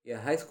A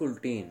high school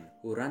teen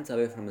who runs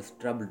away from his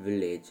troubled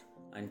village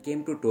and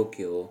came to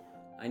Tokyo,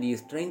 and he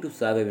is trying to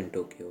survive in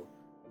Tokyo.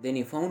 Then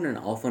he found an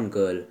orphan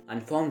girl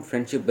and formed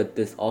friendship with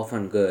this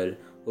orphan girl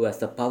who has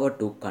the power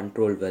to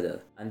control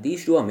weather. And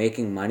these two are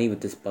making money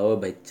with this power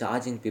by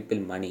charging people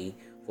money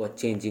for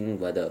changing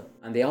weather.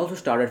 And they also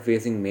started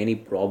facing many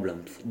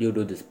problems due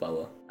to this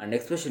power. And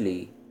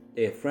especially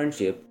their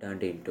friendship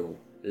turned into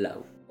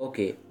love.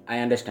 Okay, I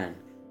understand.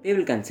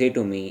 People can say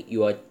to me,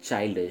 you are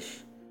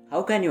childish.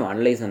 How can you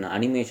analyze an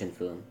animation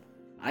film?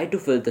 I too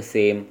felt the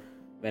same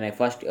when I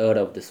first heard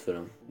of this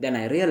film. Then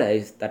I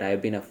realized that I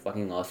have been a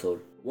fucking asshole.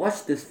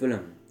 Watch this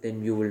film,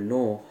 then you will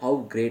know how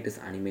great is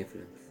anime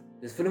films.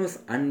 This film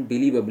is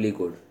unbelievably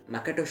good.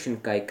 Makoto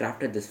Shinkai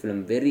crafted this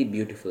film very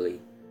beautifully.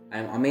 I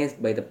am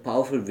amazed by the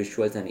powerful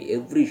visuals and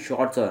every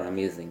shots are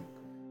amazing.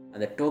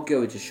 And the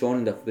Tokyo which is shown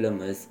in the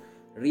film is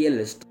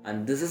realist,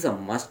 and this is a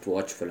must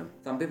watch film.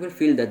 Some people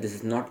feel that this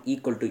is not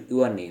equal to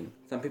Your Name.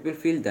 Some people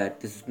feel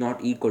that this is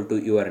not equal to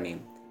Your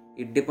Name.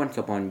 It depends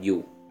upon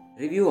you.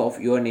 Review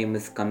of Your Name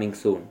is coming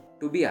soon.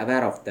 To be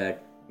aware of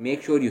that,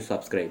 make sure you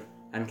subscribe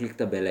and click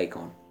the bell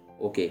icon.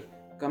 Okay,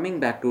 coming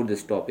back to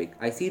this topic,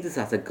 I see this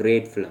as a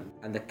great film,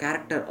 and the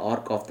character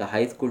arc of the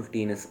high school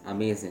teen is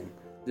amazing.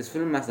 This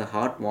film has a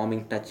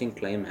heartwarming, touching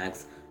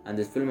climax, and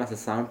this film has a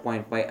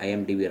 7.5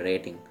 IMDb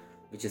rating,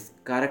 which is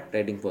correct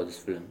rating for this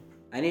film.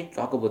 I need to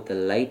talk about the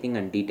lighting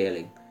and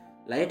detailing.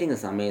 Lighting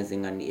is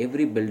amazing, and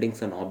every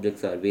buildings and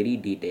objects are very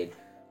detailed,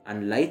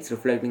 and lights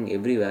reflecting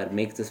everywhere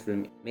makes this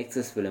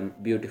film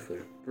beautiful.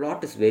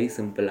 Plot is very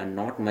simple and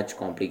not much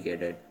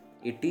complicated.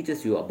 It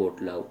teaches you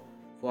about love.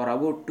 For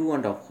about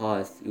 2.5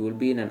 hours, you will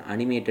be in an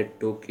animated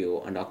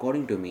Tokyo, and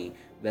according to me,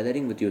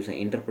 weathering with you is an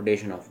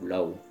interpretation of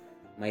love.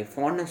 My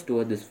fondness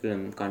toward this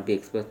film can't be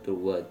expressed through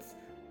words.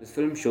 This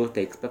film shows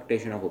the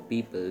expectation of a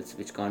peoples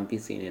which can't be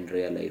seen in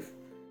real life.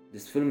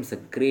 This film is a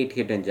great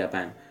hit in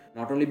Japan,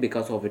 not only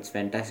because of its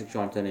fantastic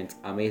shots and its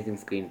amazing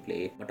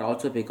screenplay, but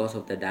also because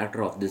of the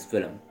director of this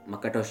film,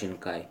 Makoto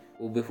Shinkai,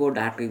 who before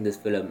directing this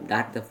film,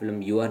 directed the film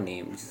Your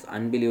Name, which is an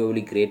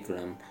unbelievably great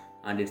film,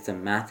 and it's a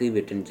massive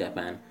hit in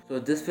Japan. So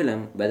this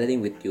film, Weathering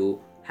with You,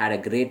 had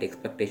a great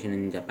expectation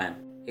in Japan.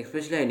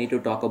 Especially I need to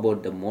talk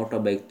about the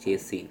motorbike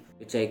chase scene,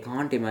 which I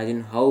can't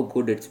imagine how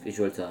good its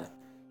visuals are.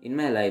 In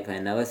my life, I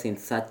never seen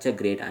such a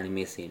great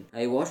anime scene.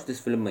 I watched this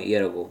film a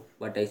year ago,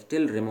 but I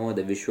still remember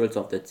the visuals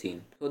of that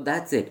scene. So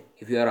that's it.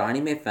 If you are an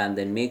anime fan,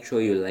 then make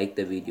sure you like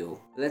the video.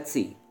 Let's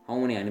see how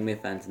many anime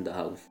fans in the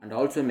house. And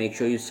also make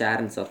sure you share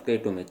and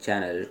subscribe to my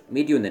channel.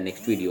 Meet you in the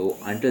next video.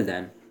 Until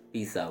then,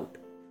 peace out.